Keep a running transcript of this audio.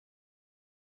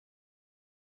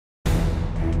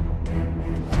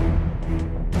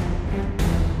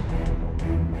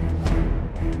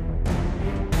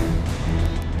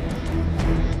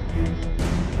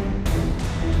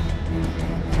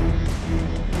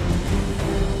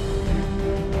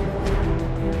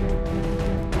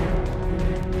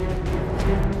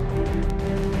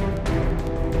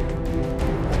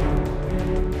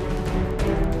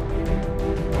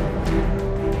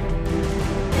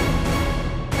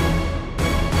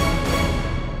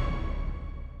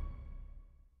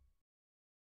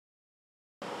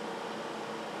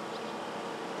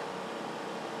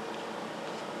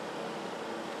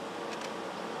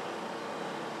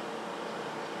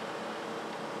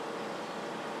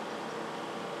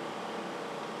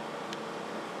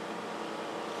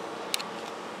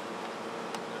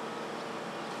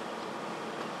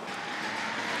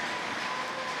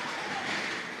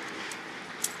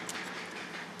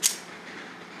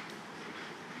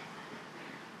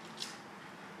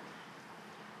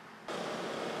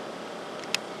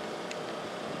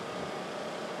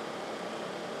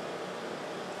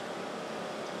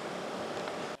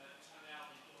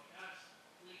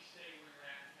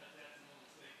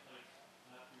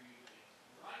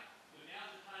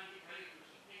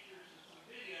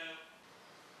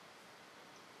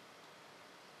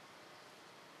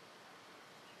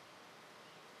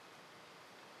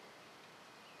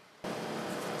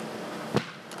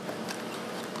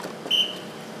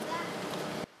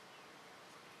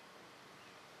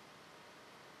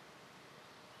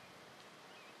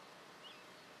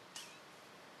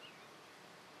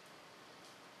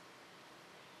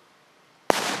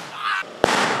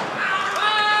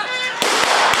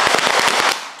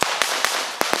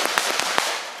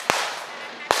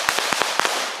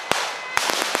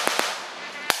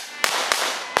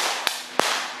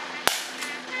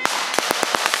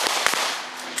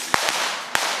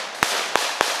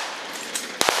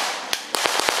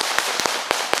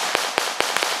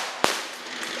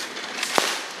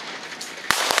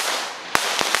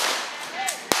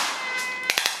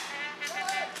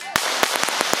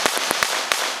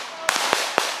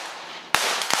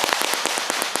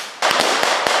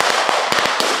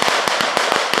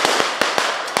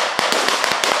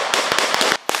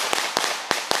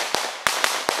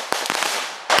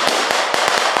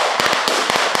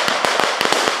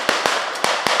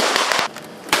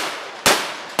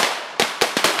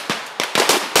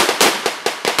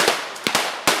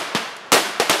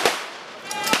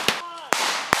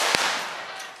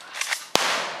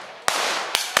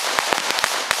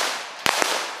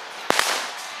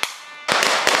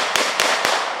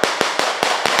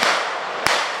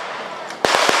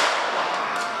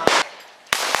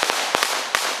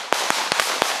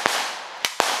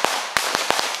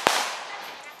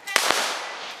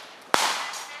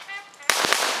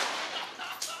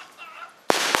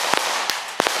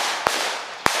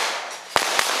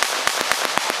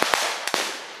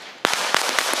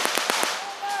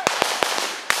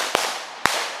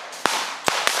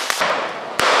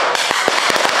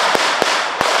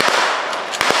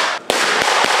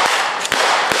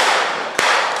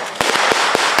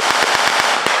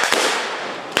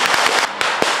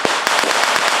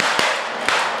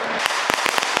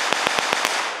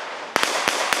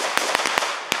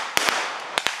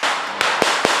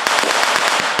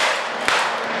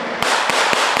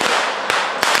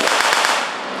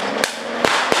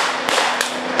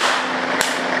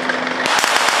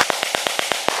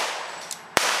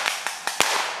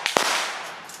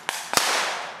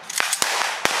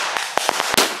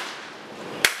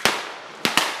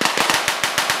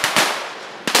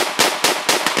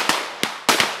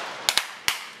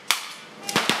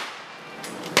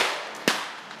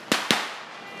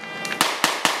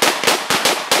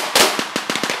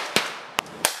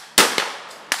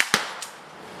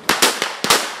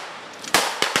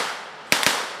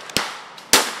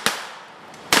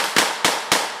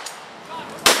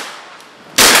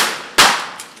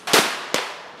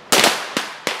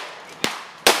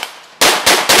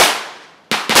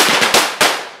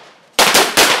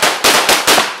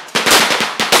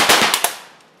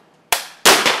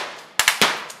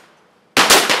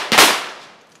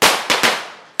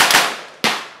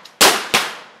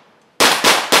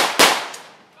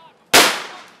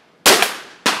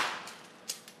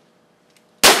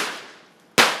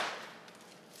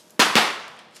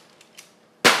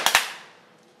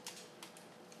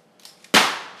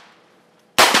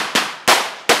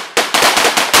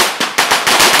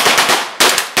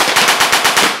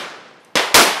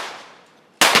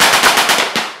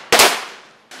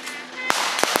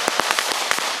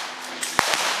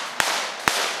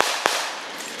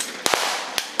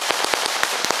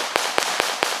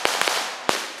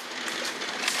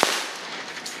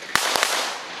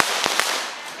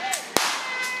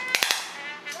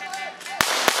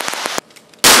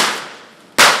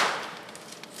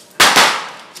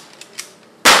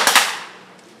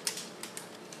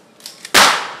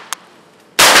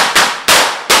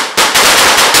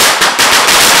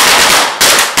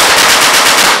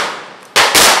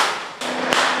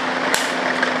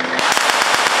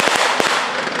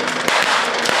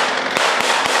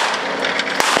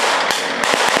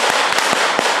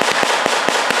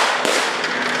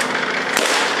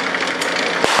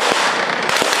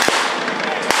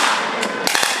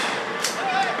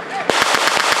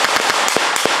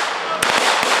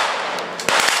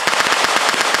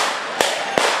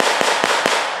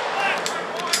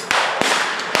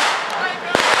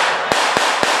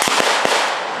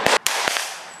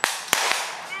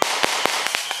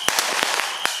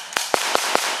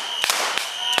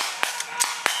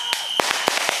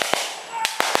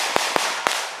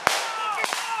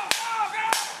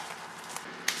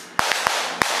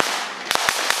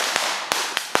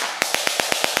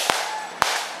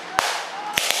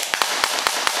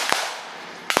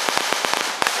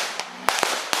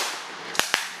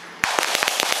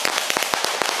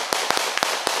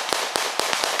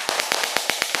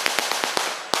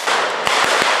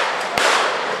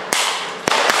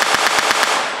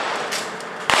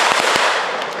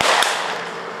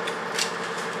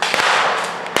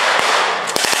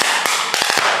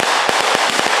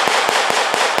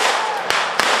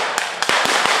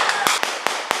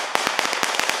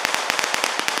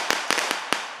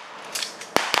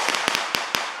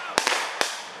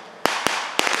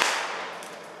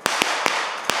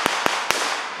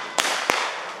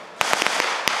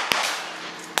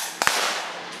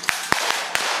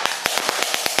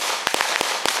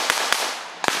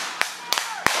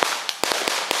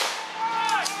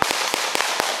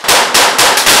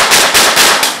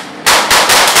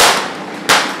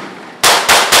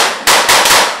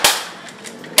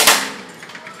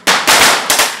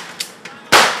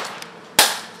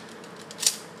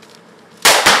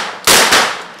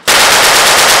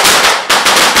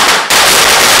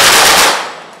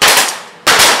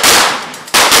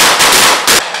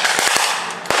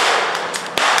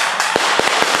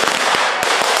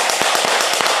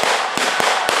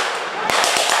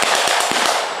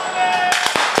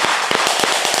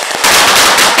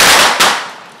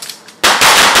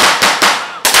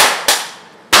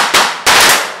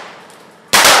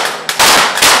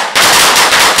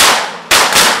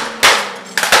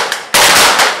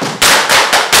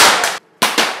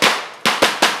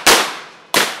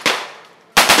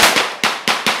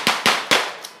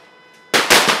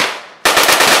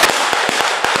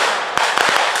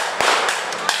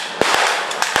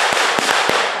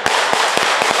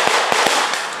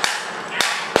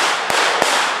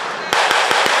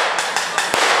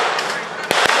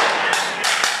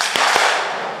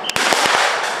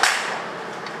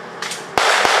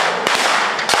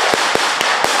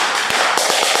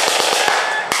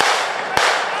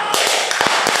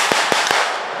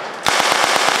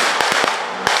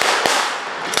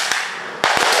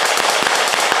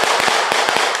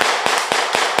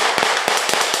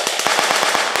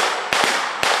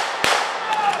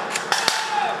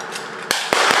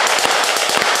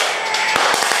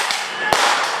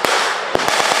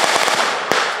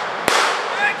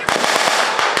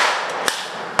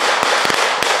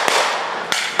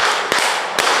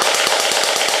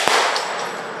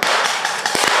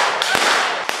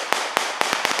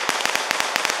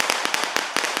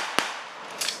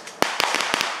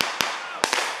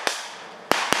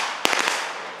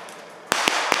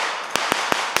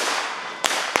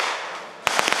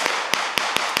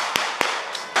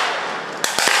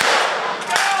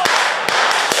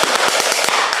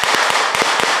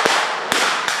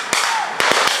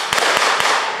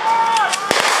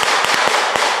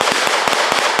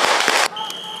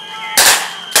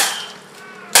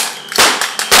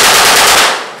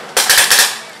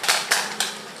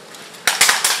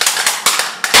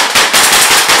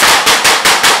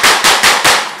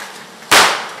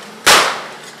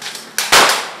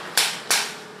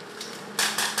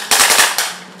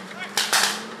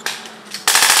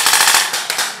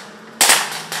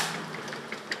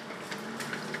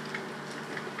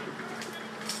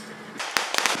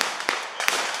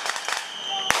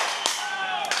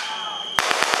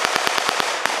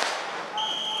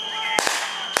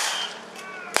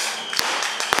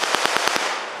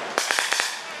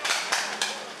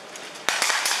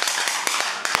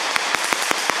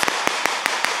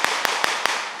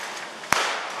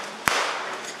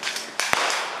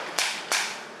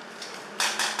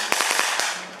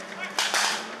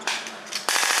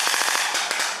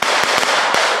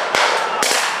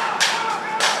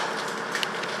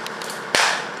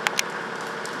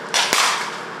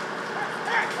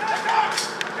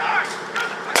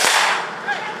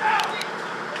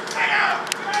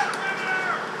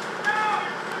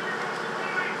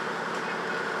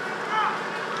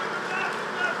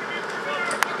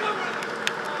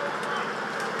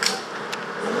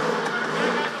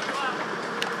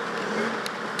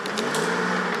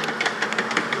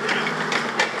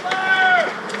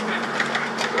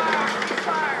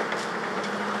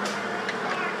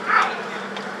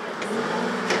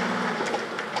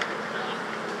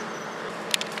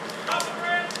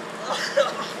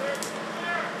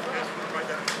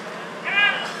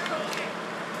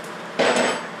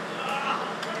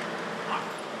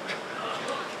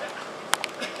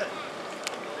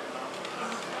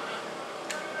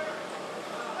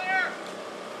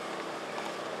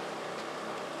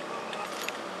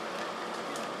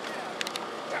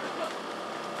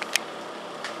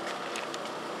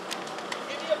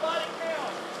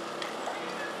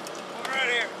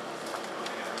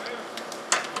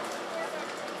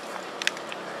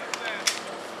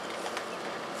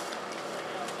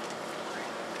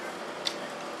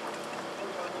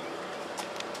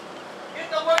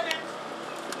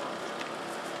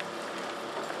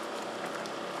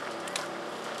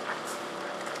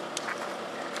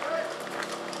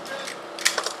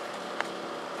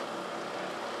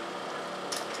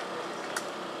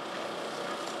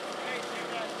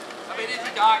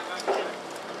easy, Doc.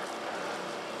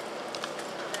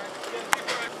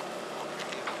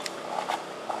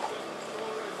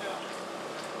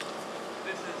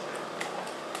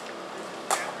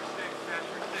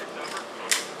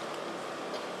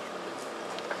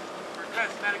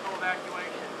 Medical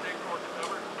evacuation, take course is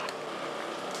over.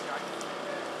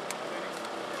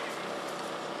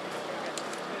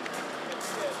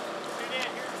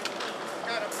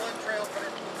 Got a blood trail from her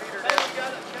feeder. Hey, we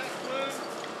got a chest wound.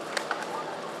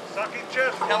 Sucking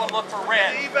chest wound. Tell him look for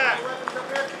red. Evac.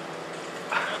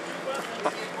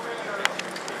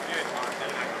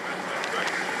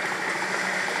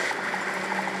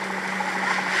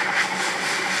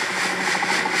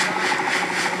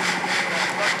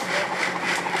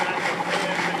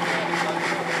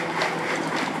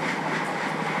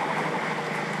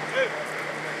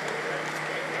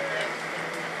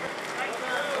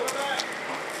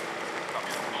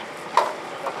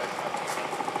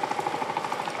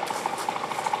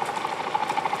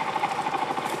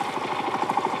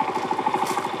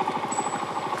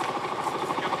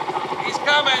 He's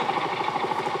coming.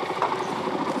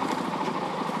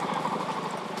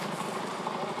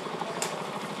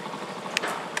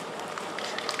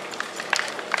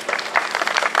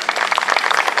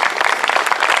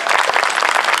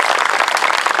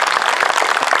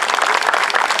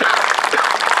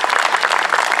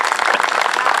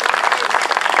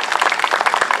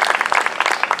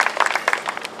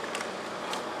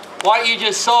 What you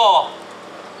just saw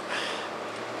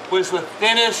was the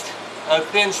thinnest of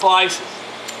thin slices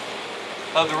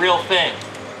of the real thing.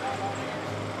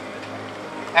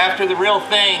 After the real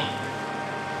thing,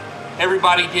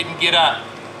 everybody didn't get up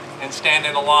and stand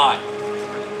in a line.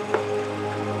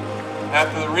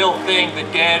 After the real thing, the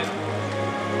dead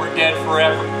were dead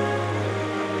forever.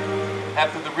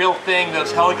 After the real thing,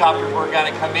 those helicopters were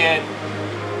going to come in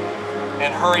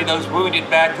and hurry those wounded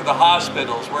back to the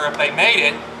hospitals, where if they made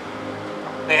it,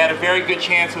 they had a very good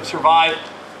chance of surviving.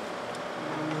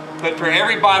 But for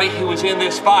everybody who was in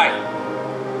this fight,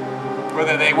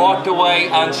 whether they walked away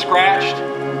unscratched,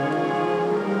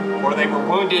 or they were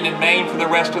wounded and maimed for the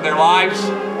rest of their lives,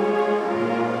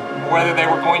 or whether they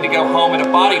were going to go home in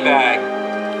a body bag,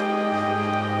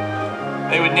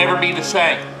 they would never be the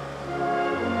same.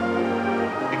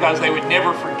 Because they would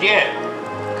never forget,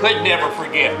 could never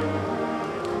forget,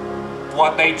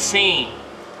 what they'd seen,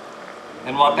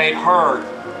 and what they'd heard,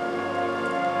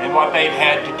 and what they'd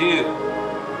had to do.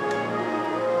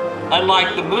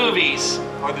 Unlike the movies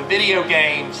or the video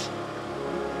games,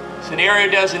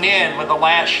 scenario doesn't end when the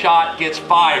last shot gets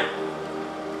fired.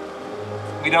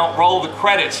 We don't roll the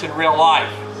credits in real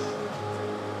life.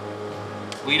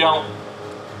 We don't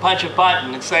punch a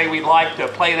button and say we'd like to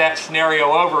play that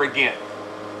scenario over again.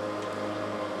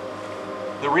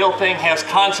 The real thing has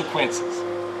consequences.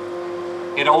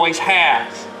 It always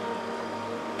has.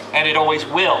 And it always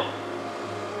will.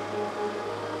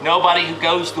 Nobody who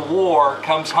goes to war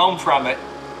comes home from it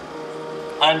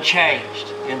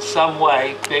unchanged in some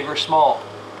way, big or small.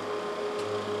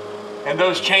 And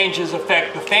those changes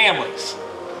affect the families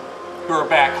who are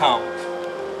back home,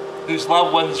 whose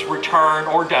loved ones return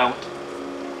or don't,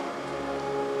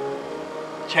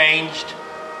 changed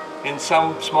in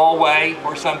some small way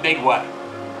or some big way.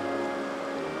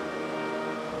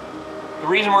 The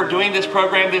reason we're doing this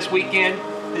program this weekend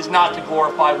is not to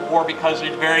glorify war, because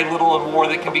there's very little in war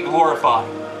that can be glorified.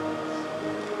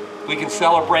 We can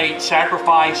celebrate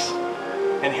sacrifice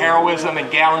and heroism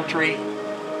and gallantry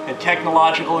and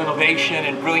technological innovation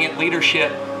and brilliant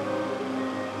leadership.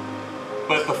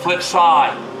 But the flip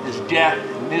side is death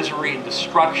and misery and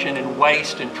destruction and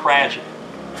waste and tragedy.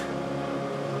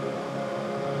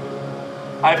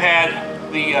 I've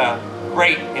had the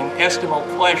great and estimable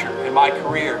pleasure in my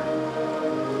career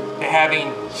to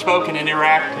having spoken and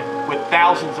interacted with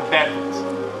thousands of veterans.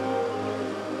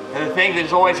 And the thing that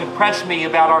has always impressed me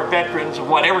about our veterans of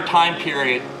whatever time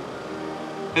period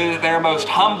is that they're the most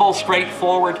humble,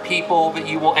 straightforward people that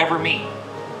you will ever meet.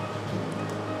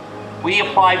 We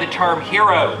apply the term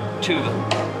hero to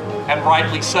them, and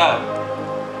rightly so.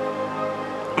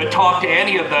 But talk to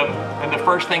any of them, and the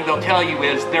first thing they'll tell you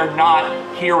is they're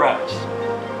not heroes.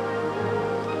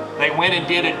 They went and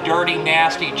did a dirty,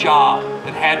 nasty job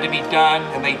that had to be done,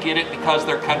 and they did it because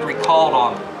their country called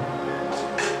on them.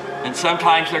 And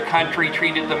sometimes their country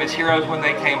treated them as heroes when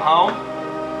they came home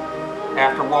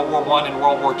after World War I and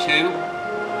World War II.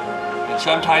 And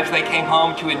sometimes they came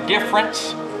home to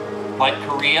indifference, like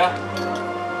Korea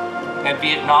and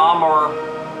Vietnam, or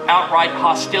outright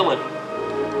hostility.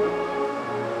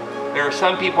 There are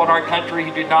some people in our country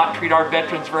who did not treat our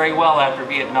veterans very well after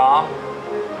Vietnam.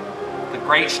 The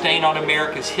great stain on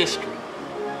America's history.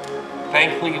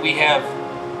 Thankfully, we have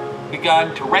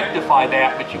begun to rectify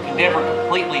that, but you can never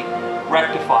completely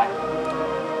rectify it.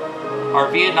 Our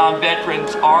Vietnam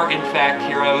veterans are in fact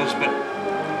heroes, but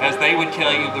as they would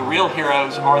tell you, the real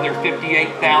heroes are their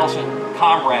 58,000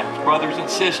 comrades, brothers and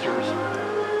sisters,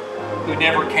 who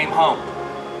never came home,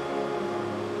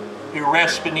 who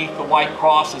rest beneath the white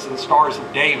crosses and stars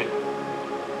of David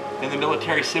in the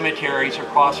military cemeteries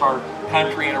across our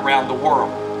country and around the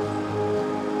world.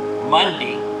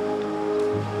 Monday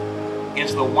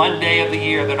is the one day of the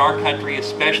year that our country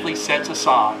especially sets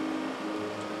aside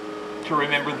to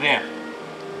remember them,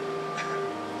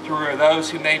 to remember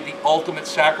those who made the ultimate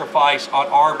sacrifice on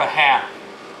our behalf,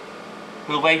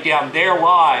 who laid down their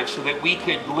lives so that we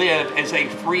could live as a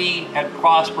free and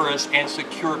prosperous and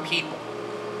secure people.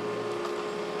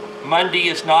 Monday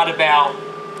is not about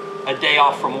a day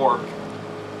off from work.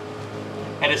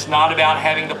 And it's not about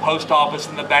having the post office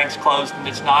and the banks closed, and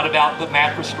it's not about the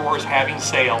mattress stores having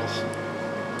sales.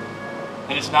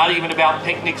 And it's not even about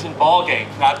picnics and ball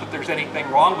games, not that there's anything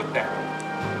wrong with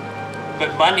that.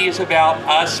 But Monday is about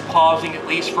us pausing at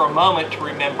least for a moment to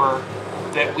remember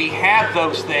that we have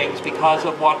those things because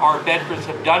of what our veterans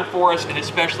have done for us, and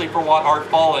especially for what our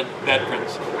fallen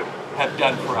veterans have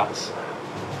done for us.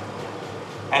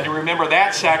 And to remember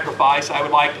that sacrifice, I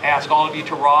would like to ask all of you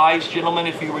to rise. Gentlemen,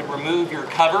 if you would remove your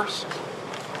covers.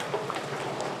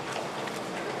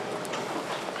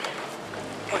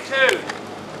 Platoon.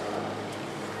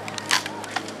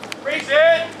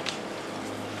 Reset.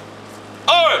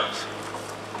 Arms.